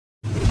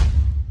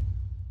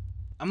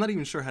I'm not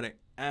even sure how to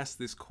ask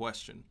this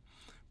question,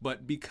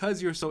 but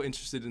because you're so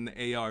interested in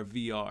the AR,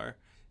 VR,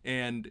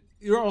 and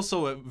you're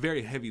also a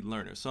very heavy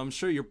learner, so I'm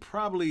sure you're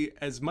probably,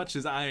 as much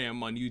as I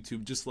am on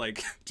YouTube, just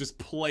like just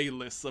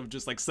playlists of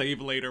just like save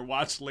later,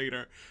 watch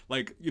later,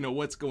 like, you know,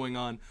 what's going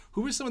on.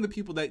 Who are some of the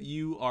people that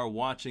you are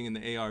watching in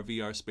the AR,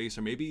 VR space,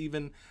 or maybe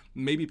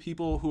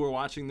people who are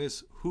watching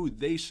this who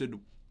they should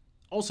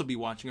also be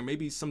watching, or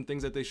maybe some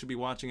things that they should be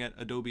watching at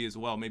Adobe as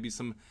well, maybe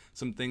some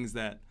things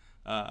that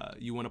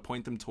you want to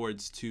point them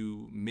towards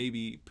to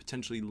maybe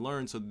potentially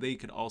learn, so they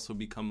could also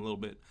become a little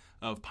bit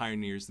of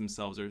pioneers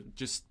themselves, or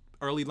just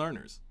early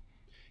learners?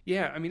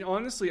 Yeah, I mean,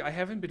 honestly, I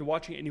haven't been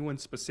watching anyone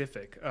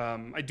specific.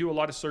 I do a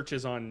lot of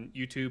searches on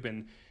YouTube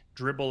and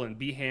Dribble and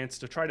Behance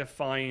to try to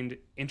find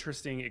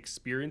interesting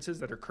experiences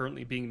that are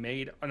currently being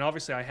made. And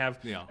obviously, I have,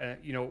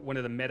 you know, one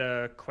of the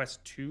Meta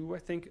Quest 2, I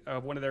think,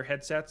 one of their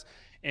headsets.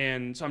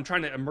 And so I'm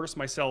trying to immerse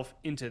myself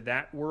into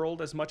that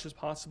world as much as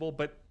possible.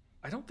 But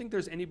I don't think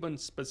there's anyone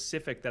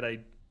specific that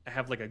I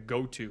have like a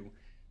go-to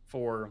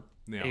for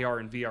AR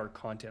and VR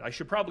content. I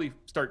should probably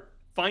start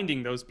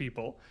finding those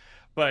people,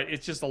 but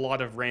it's just a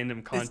lot of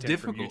random content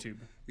from YouTube.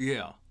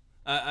 Yeah,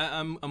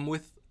 I'm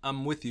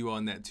with you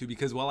on that too,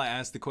 because while I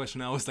asked the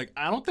question, I was like,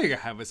 I don't think I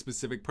have a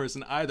specific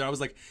person either. I was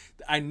like,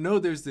 I know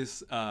there's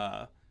this.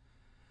 I'll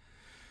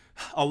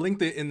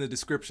link it in the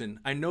description.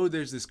 I know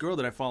there's this girl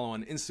that I follow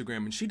on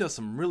Instagram, and she does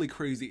some really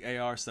crazy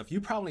AR stuff.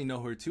 You probably know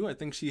her too. I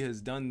think she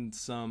has done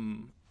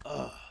some.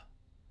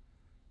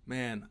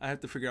 Man, I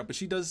have to figure out, but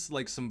she does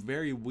like some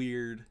very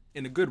weird,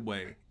 in a good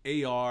way,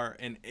 AR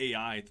and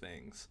AI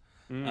things.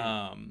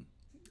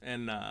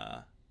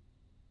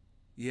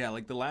 Yeah,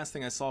 like the last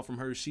thing I saw from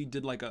her, she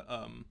did like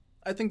a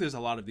I think there's a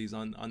lot of these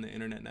on the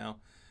internet now,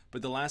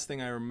 but the last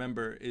thing I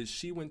remember is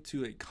she went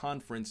to a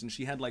conference and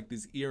she had like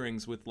these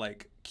earrings with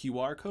like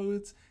QR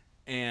codes,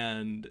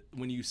 and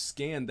when you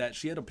scanned that,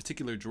 she had a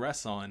particular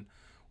dress on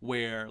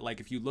where,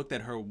 like, if you looked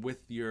at her with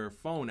your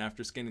phone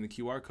after scanning the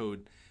QR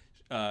code,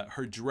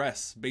 her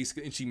dress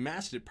basically, and she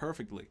matched it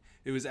perfectly.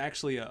 It was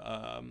actually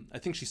I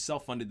think she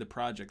self-funded the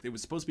project. It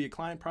was supposed to be a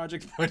client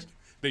project, but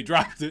they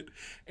dropped it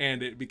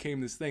and it became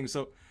this thing.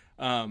 So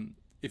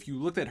if you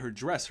looked at her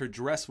dress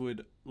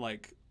would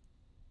like,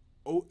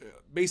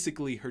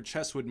 basically her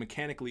chest would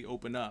mechanically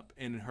open up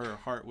and her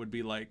heart would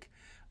be like,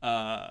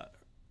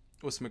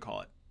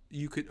 whatchamacallit?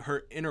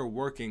 Her inner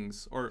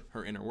workings,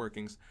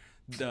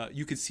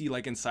 you could see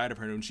like inside of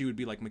her, and she would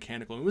be like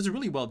mechanical. It was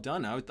really well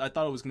done. I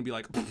thought it was gonna be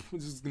like,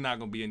 this is not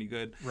gonna be any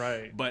good,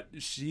 right? But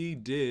she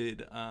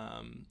did.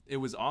 It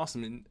was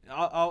awesome, and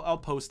I'll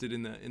post it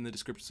in the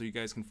description so you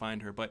guys can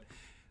find her. But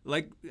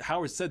like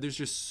Howard said, there's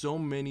just so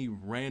many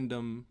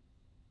random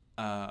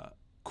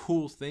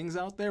cool things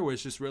out there where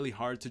it's just really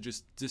hard to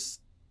just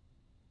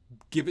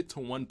give it to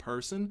one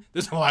person.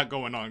 There's a lot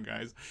going on,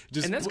 guys.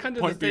 And that's kind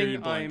of the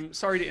thing. I'm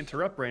sorry to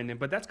interrupt, Brandon,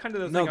 but that's kind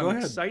of the thing I'm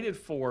excited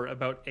for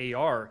about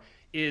AR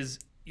is,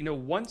 you know,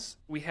 once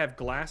we have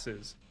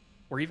glasses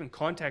or even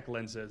contact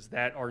lenses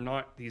that are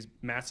not these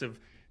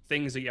massive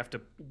things that you have to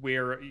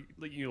wear,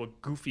 you know,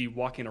 goofy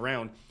walking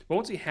around. But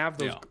once we have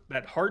those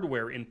that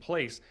hardware in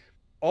place,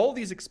 all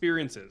these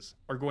experiences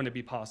are going to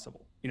be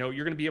possible. You know,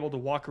 you're going to be able to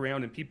walk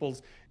around and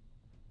people's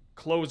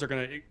clothes are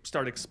going to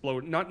start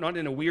exploding, not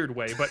in a weird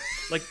way, but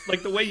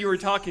like the way you were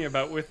talking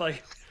about with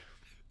like.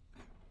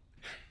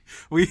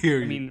 We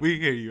hear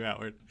you,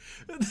 Howard.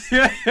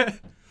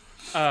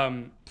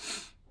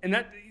 And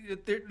that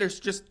there's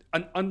just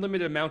an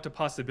unlimited amount of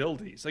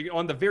possibilities. Like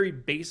on the very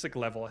basic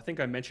level, I think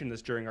I mentioned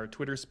this during our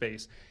Twitter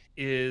space.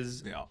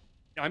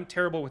 I'm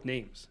terrible with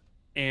names,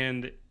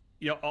 and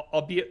you know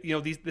I'll be, you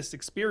know, this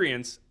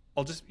experience.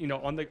 I'll just, you know,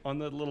 on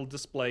the little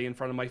display in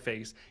front of my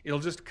face, it'll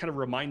just kind of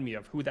remind me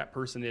of who that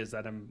person is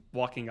that I'm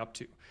walking up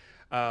to.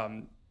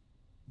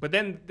 But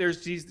then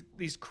there's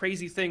these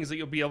crazy things that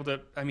you'll be able to.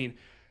 I mean,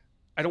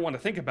 I don't want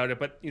to think about it,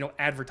 but you know,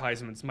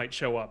 advertisements might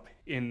show up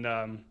in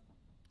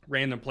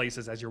random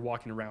places as you're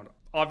walking around.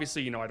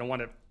 Obviously, you know, I don't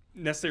want to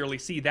necessarily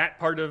see that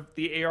part of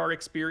the AR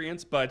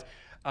experience, but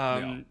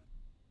I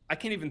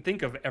can't even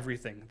think of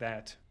everything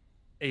that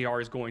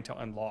AR is going to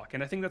unlock,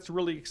 and I think that's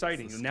really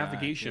exciting.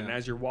 Navigation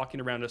as you're walking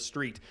around a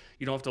street,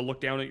 you don't have to look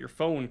down at your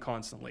phone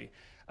constantly.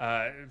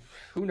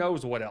 Who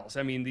knows what else?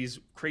 I mean, these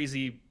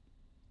crazy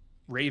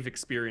rave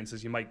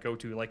experiences you might go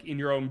to, like in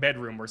your own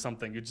bedroom or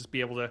something. You'd just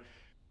be able to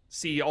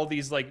see all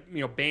these, like,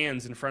 you know,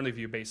 bands in front of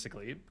you.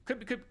 Basically, it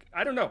could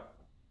I don't know.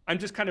 I'm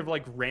just kind of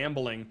like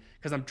rambling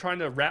because I'm trying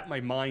to wrap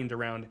my mind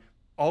around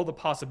all the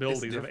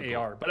possibilities of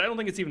AR, but I don't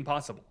think it's even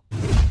possible.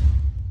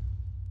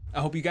 I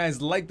hope you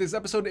guys liked this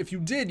episode. If you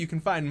did, you can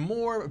find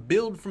more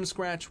build from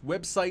scratch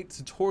website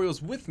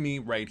tutorials with me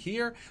right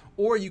here,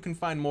 or you can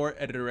find more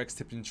Editor X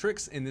tips and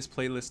tricks in this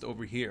playlist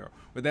over here.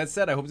 With that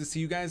said, I hope to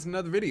see you guys in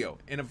another video.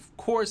 And of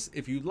course,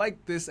 if you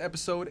liked this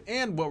episode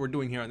and what we're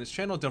doing here on this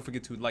channel, don't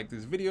forget to like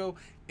this video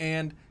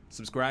and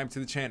subscribe to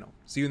the channel.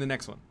 See you in the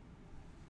next one.